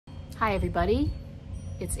Hi everybody,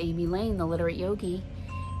 it's Amy Lane, the Literate Yogi,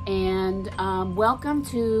 and welcome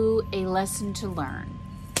to A Lesson to Learn,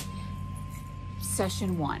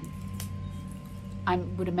 Session 1. I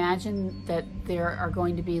would imagine that there are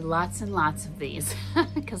going to be lots and lots of these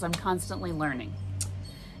because I'm constantly learning.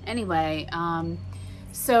 Anyway,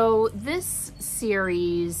 so this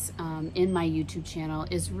series in my YouTube channel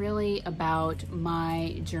is really about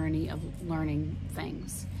my journey of learning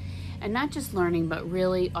things. And not just learning, but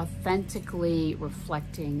really authentically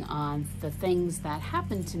reflecting on the things that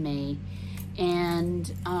happened to me and,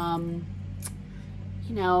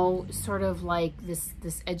 you know, sort of like this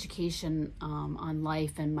education on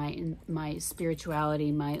life and my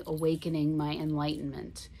spirituality, my awakening, my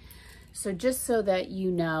enlightenment. So just so that you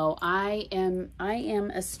know, I am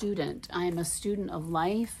a student. I am a student of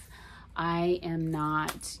life. I am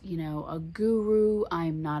not, you know, a guru.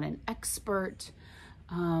 I'm not an expert.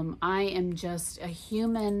 I am just a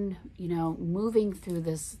human, you know, moving through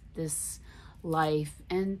this life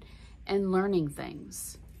and learning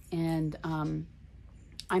things. And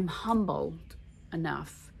I'm humbled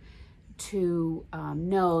enough to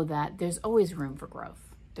know that there's always room for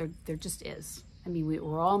growth. There just is. I mean,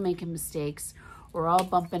 we're all making mistakes. We're all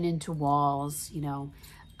bumping into walls. You know,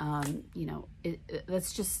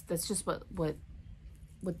 that's just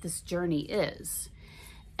what this journey is.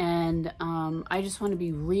 And I just want to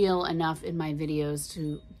be real enough in my videos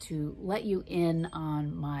to let you in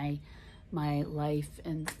on my life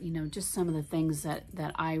and, you know, just some of the things that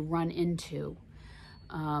I run into.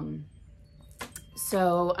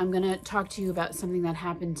 So I'm going to talk to you about something that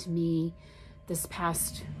happened to me this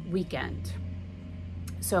past weekend.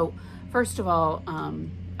 So first of all,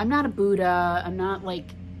 I'm not a Buddha. I'm not like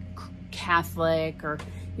Catholic or,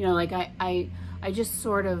 you know, like I just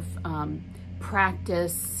sort of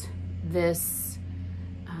practice this,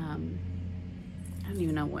 I don't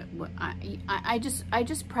even know what I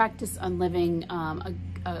just practice on living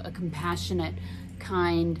a compassionate,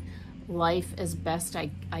 kind life as best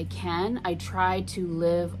I can. I try to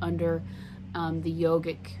live under the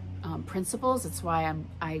yogic principles. That's why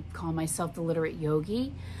I call myself the Literate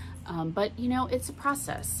Yogi. But you know, it's a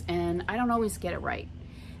process and I don't always get it right.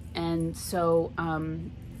 And so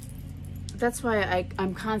that's why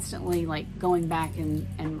I'm constantly like going back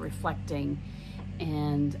and reflecting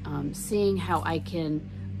and seeing how I can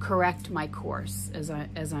correct my course as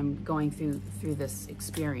I'm going through this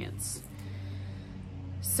experience.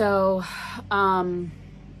 So,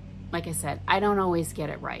 like I said, I don't always get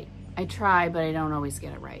it right. I try, but I don't always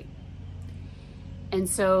get it right. And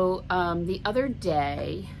so the other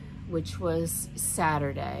day, which was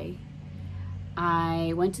Saturday,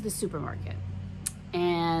 I went to the supermarket.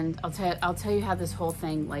 And I'll tell you how this whole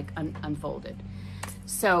thing like unfolded.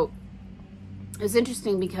 So it was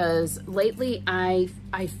interesting because lately I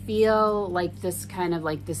feel like this kind of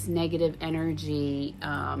like this negative energy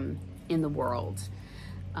in the world.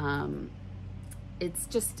 It's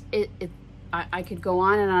just I could go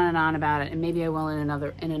on and on and on about it, and maybe I will in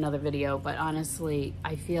another video. But honestly,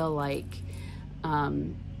 I feel like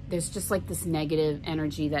there's just like this negative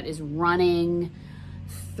energy that is running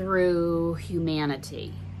through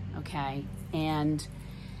humanity, okay? And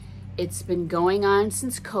it's been going on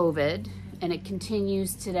since COVID, and it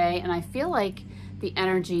continues today, and I feel like the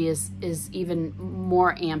energy is even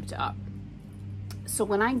more amped up. So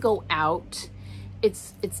when I go out,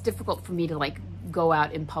 it's difficult for me to like go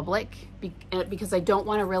out in public because I don't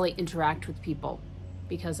want to really interact with people,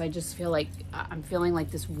 because I just feel like I'm feeling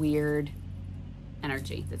like this weird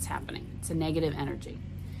energy that's happening. It's a negative energy.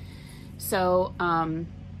 So,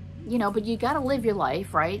 you know, but you got to live your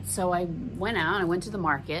life, right? So I went out, I went to the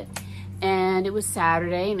market, and it was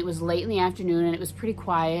Saturday, and it was late in the afternoon, and it was pretty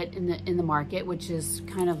quiet in the market, which is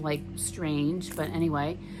kind of like strange, but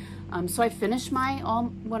anyway. So I finished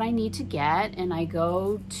what I need to get, and I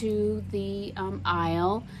go to the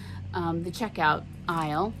aisle, the checkout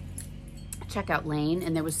aisle, checkout lane,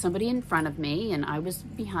 and there was somebody in front of me, and I was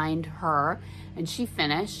behind her, and she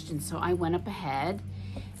finished, and so I went up ahead,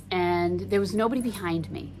 and there was nobody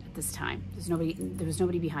behind me at this time. There was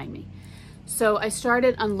nobody behind me. So I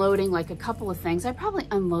started unloading like a couple of things. I probably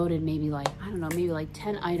unloaded maybe like, I don't know, maybe like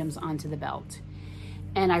 10 items onto the belt.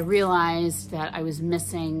 And I realized that I was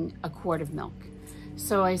missing a quart of milk.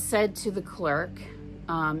 So I said to the clerk,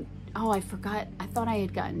 oh, I forgot, I thought I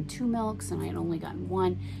had gotten 2 milks and I had only gotten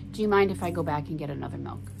 1. Do you mind if I go back and get another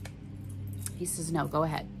milk? He says, no, go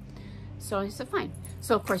ahead. So I said, fine.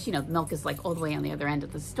 So of course, you know, milk is like all the way on the other end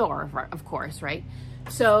of the store, of course, right?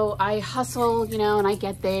 So I hustle, you know, and I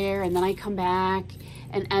get there, and then I come back,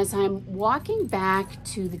 and as I'm walking back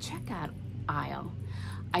to the checkout aisle,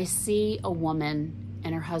 I see a woman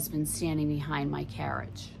and her husband standing behind my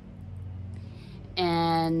carriage.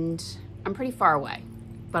 And I'm pretty far away,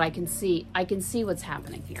 but I can see what's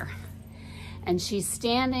happening here. And she's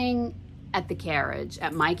standing at the carriage,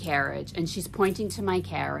 at my carriage, and she's pointing to my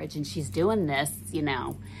carriage, and she's doing this, you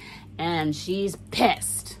know, and she's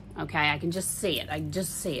pissed. Okay, I can just see it. I can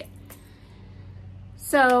just see it.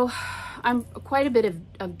 So I'm quite a bit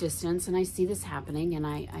of distance, and I see this happening, and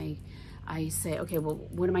I say, okay, well,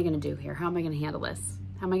 what am I going to do here? How am I going to handle this?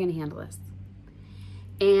 How am I going to handle this?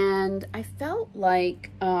 And I felt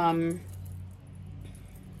like,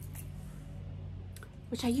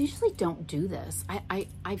 which I usually don't do this.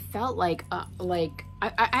 I felt like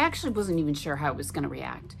I actually wasn't even sure how I was going to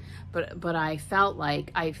react, but I felt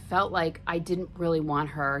like I didn't really want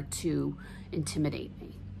her to intimidate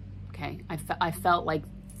me. Okay, I felt like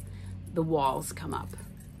the walls come up.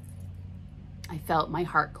 I felt my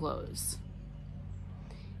heart close,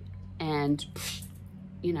 and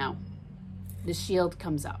you know, the shield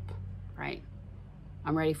comes up, right?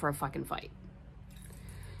 I'm ready for a fucking fight.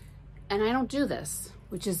 And I don't do this,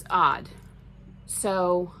 which is odd.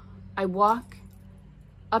 So I walk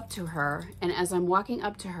up to her, and as I'm walking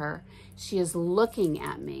up to her, she is looking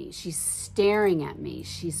at me. She's staring at me.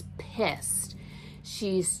 She's pissed.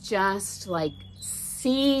 She's just like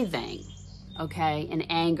seething, okay, in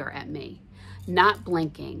anger at me, not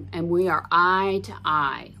blinking. And we are eye to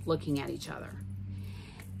eye looking at each other.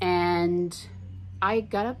 And I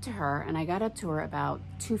got up to her, and I got up to her about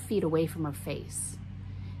 2 feet away from her face.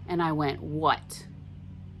 And I went, what?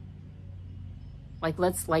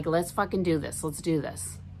 Let's fucking do this. Let's do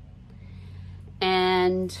this.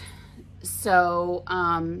 And so,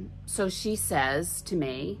 so she says to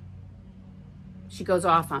me, she goes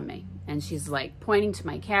off on me, and she's like pointing to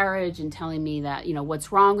my carriage and telling me that, you know,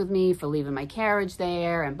 what's wrong with me for leaving my carriage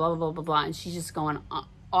there and blah, blah, blah, blah, blah. And she's just going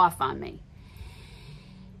off on me.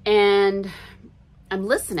 And I'm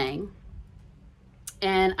listening,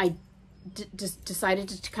 and I just decided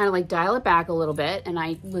to kind of like dial it back a little bit. And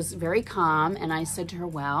I was very calm, and I said to her,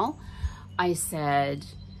 well, I said,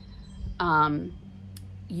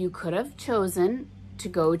 you could have chosen to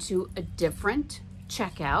go to a different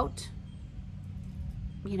checkout.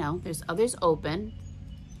 You know, there's others open.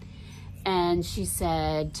 And she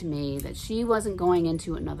said to me that she wasn't going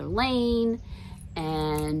into another lane.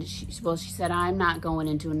 And she said, I'm not going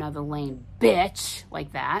into another lane, bitch,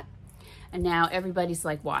 like that. And now everybody's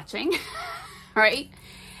like watching, right?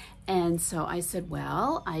 And so I said,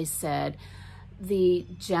 well, I said, the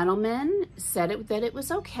gentleman said that it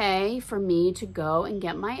was okay for me to go and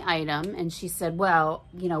get my item. And she said, well,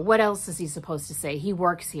 you know, what else is he supposed to say? He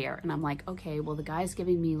works here. And I'm like, okay, well, the guy's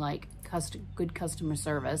giving me like good customer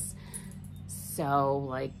service. So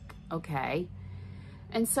like, okay.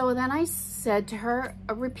 And so then I said to her,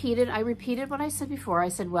 I repeated what I said before. I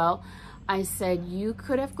said, well, I said, you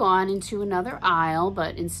could have gone into another aisle,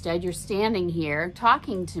 but instead you're standing here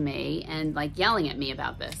talking to me and like yelling at me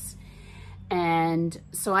about this. And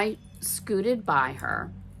so I scooted by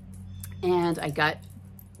her, and I got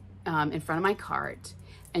in front of my cart,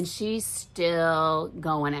 and she's still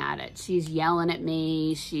going at it. She's yelling at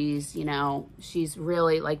me. She's, you know, she's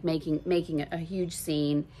really like making a huge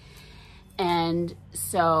scene. And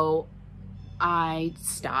so I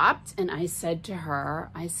stopped, and I said to her,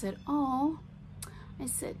 I said, oh, I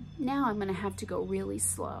said, now I'm going to have to go really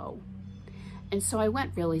slow. And so I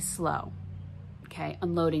went really slow, okay,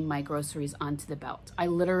 unloading my groceries onto the belt. I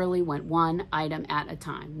literally went one item at a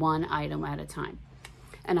time, one item at a time.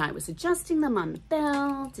 And I was adjusting them on the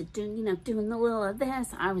belt, doing, you know, doing a little of this.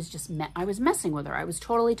 I was just, I was messing with her. I was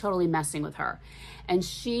totally messing with her. And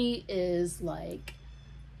she is like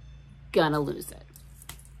gonna lose it.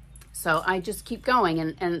 So I just keep going,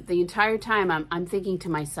 and the entire time I'm thinking to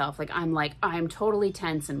myself, like, I'm totally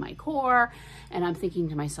tense in my core, and I'm thinking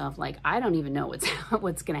to myself, like, I don't even know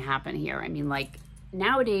what's gonna happen here. I mean, like,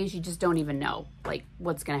 nowadays you just don't even know like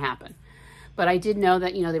what's gonna happen. But I did know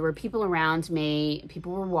that, you know, there were people around me,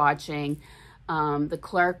 people were watching. The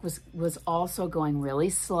clerk was also going really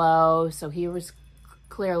slow, so he was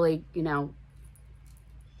clearly, you know,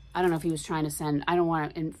 I don't know if he was trying to send, I don't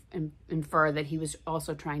want to infer that he was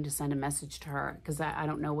also trying to send a message to her, because I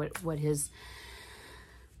don't know what his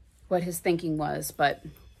thinking was. But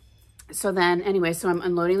so then anyway, so I'm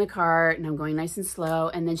unloading the cart, and I'm going nice and slow,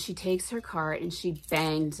 and then she takes her cart and she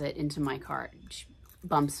bangs it into my cart. She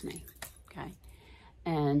bumps me, okay?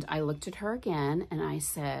 And I looked at her again, and I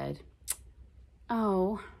said,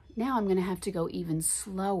 oh, now I'm going to have to go even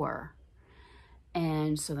slower.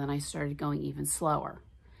 And so then I started going even slower.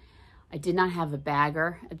 I did not have a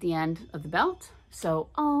bagger at the end of the belt, So,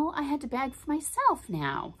 oh, I had to bag for myself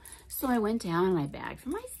now. So I went down and I bagged for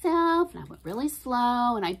myself, and I went really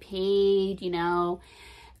slow, and I paid, you know,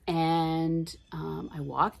 and I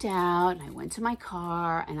walked out and I went to my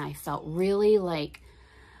car, and I felt really like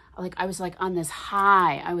I was like on this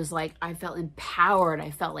high. I was like, I felt empowered.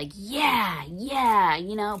 I felt like, yeah,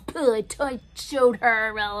 you know, I showed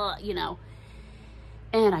her, you know.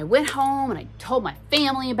 And I went home and I told my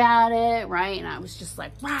family about it, right? And I was just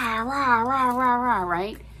like, rah, rah, rah, rah, rah,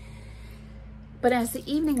 right? But as the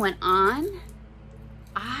evening went on,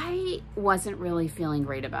 I wasn't really feeling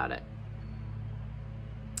great about it.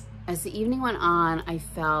 As the evening went on, I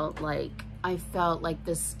felt like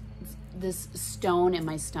this stone in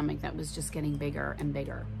my stomach that was just getting bigger and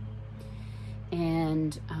bigger.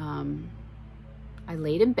 And I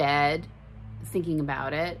laid in bed thinking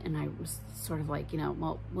about it, and I was sort of like, you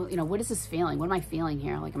know, well, you know, what is this feeling? What am I feeling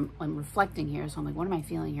here? Like I'm reflecting here, so I'm like, what am I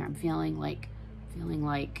feeling here? I'm feeling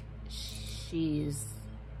like she's,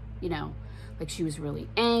 you know, like she was really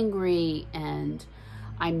angry, and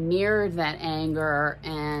I mirrored that anger,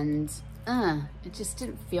 and it just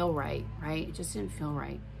didn't feel right? It just didn't feel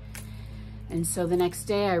right. And so the next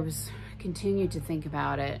day I continued to think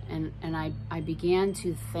about it, and I began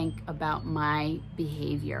to think about my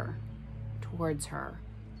behavior towards her.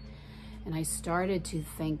 And I started to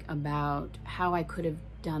think about how I could have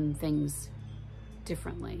done things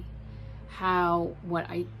differently, how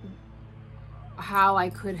I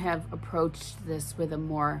could have approached this with a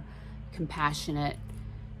more compassionate,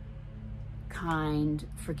 kind,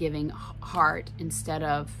 forgiving heart, instead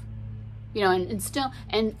of, you know,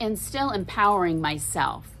 and still empowering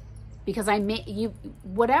myself, because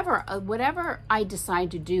whatever I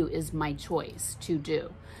decide to do is my choice to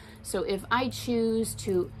do. So if I choose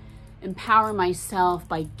to empower myself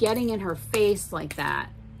by getting in her face like that,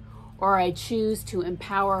 or I choose to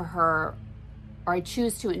empower her, or I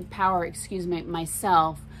choose to empower,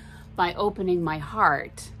 myself by opening my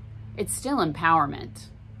heart, it's still empowerment,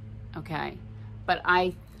 okay? But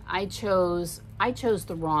I chose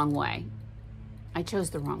the wrong way. I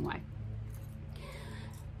chose the wrong way.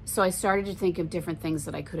 So I started to think of different things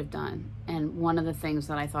that I could have done. And one of the things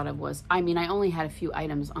that I thought of was, I mean, I only had a few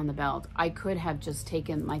items on the belt. I could have just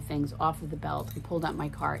taken my things off of the belt and pulled out my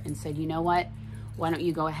cart and said, you know what? Why don't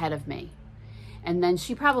you go ahead of me? And then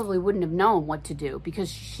she probably wouldn't have known what to do,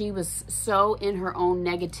 because she was so in her own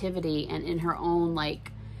negativity and in her own,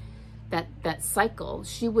 like, that cycle.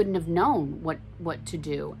 She wouldn't have known what to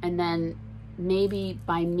do. And then maybe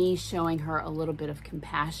by me showing her a little bit of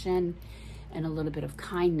compassion and a little bit of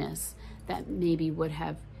kindness, that maybe would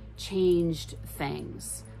have changed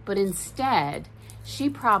things. But instead, she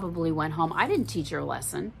probably went home. I didn't teach her a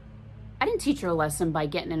lesson. I didn't teach her a lesson by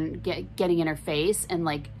getting in her face and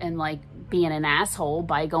like being an asshole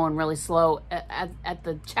by going really slow at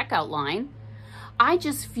the checkout line. I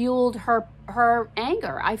just fueled her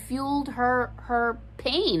anger. I fueled her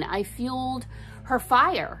pain. I fueled her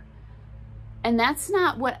fire. And that's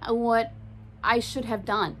not what I should have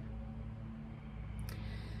done.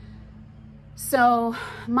 So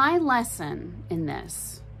my lesson in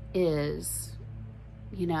this is,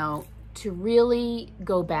 you know, to really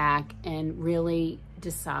go back and really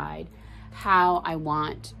decide how I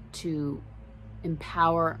want to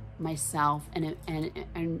empower myself and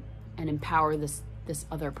empower this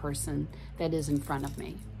other person that is in front of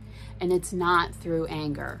me. And it's not through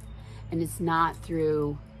anger, and it's not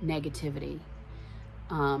through negativity.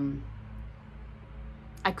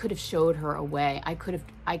 I could have showed her a way. I could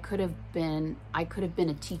have been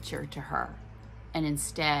a teacher to her, and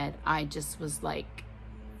instead I just was like,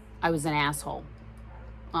 I was an asshole,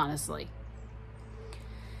 honestly.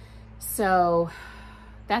 So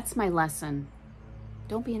that's my lesson.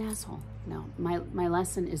 Don't be an asshole. No, my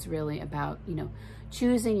lesson is really about, you know,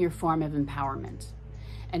 choosing your form of empowerment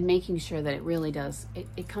and making sure that it really does.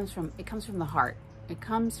 It comes from the heart. It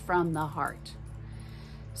comes from the heart.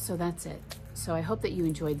 So that's it. So I hope that you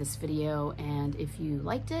enjoyed this video, and if you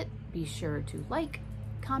liked it, be sure to like,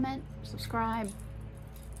 comment, subscribe.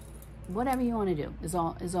 Whatever you want to do is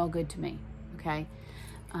all good to me, okay?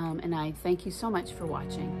 And I thank you so much for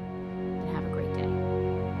watching.